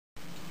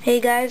Hey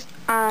guys,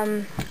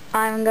 I'm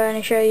going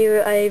to show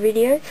you a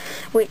video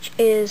which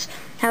is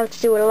how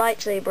to do a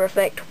lightsaber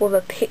effect with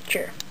a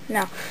picture.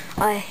 Now,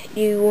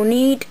 you will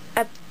need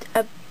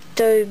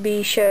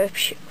Adobe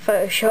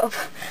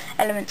Photoshop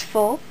Elements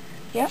 4,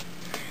 yeah,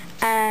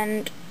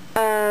 and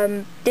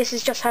this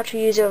is just how to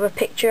use it with a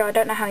picture. I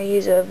don't know how to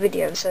use it with a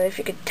video, so if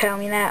you could tell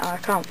me that, I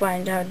can't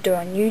find how to do it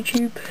on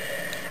YouTube.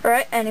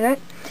 Alright, anyway,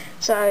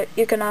 so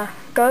you're gonna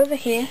go over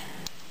here,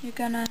 you're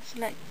gonna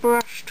select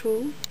brush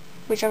tool,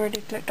 which I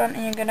already clicked on,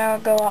 and you're gonna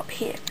go up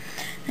here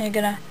and you're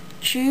gonna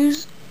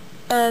choose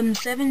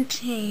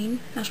 17,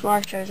 that's what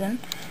I've chosen,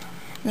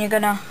 and you're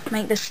gonna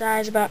make the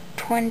size about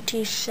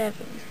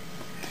 27.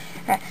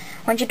 Right,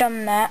 once you've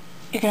done that,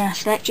 you're gonna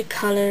select your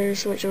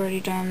colors, which I've already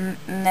done,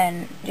 and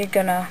then you're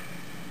gonna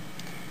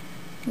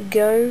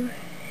go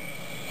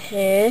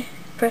here,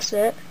 press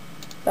it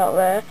about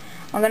there.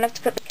 I'm gonna have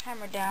to put the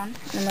camera down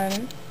in a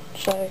moment,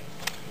 so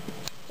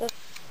just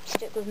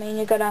stick with me, and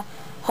you're gonna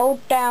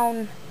hold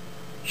down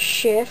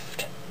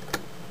Shift,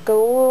 go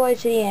all the way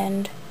to the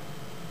end,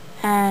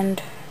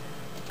 and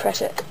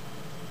press it.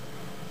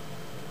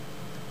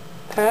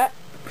 Alright,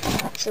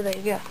 so there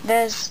you go.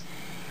 There's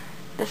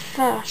the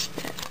first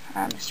bit.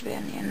 Must be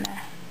on the end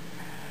there.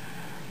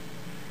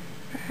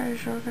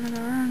 Here's where we're gonna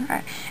go around.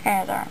 Alright,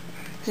 and alright.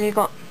 So you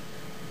got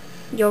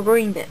your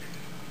green bit.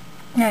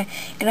 Now,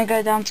 you're gonna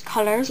go down to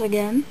colors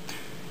again.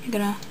 You're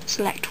gonna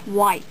select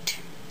white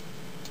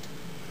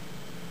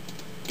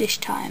this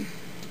time.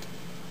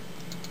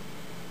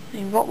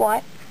 You've got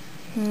white.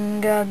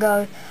 I'm gonna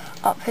go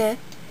up here.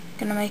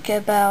 Gonna make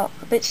it about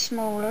a bit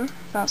smaller,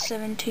 about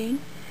 17.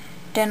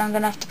 Then I'm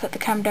gonna have to put the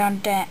camera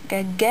down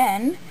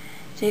again.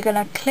 So you're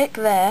gonna click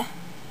there.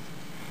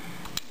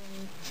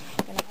 Then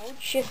you're gonna hold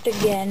Shift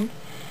again.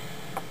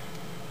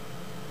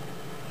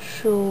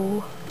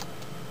 So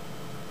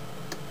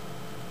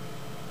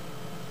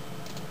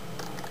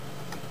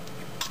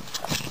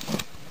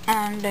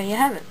and there you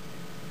have it.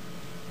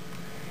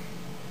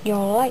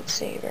 Your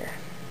lightsaber.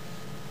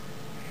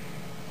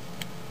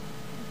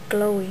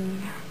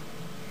 Glowing.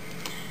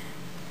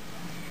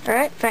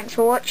 Alright, thanks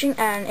for watching,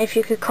 and if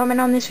you could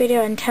comment on this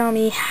video and tell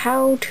me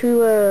how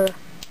to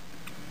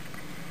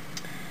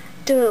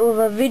do it with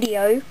a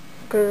video,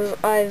 because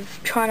I'm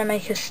trying to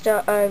make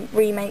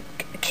remake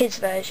a kids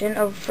version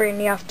of 3 in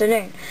the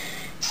afternoon.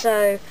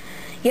 So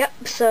yep,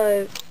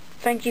 so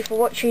thank you for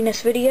watching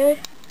this video,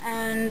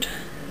 and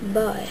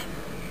bye.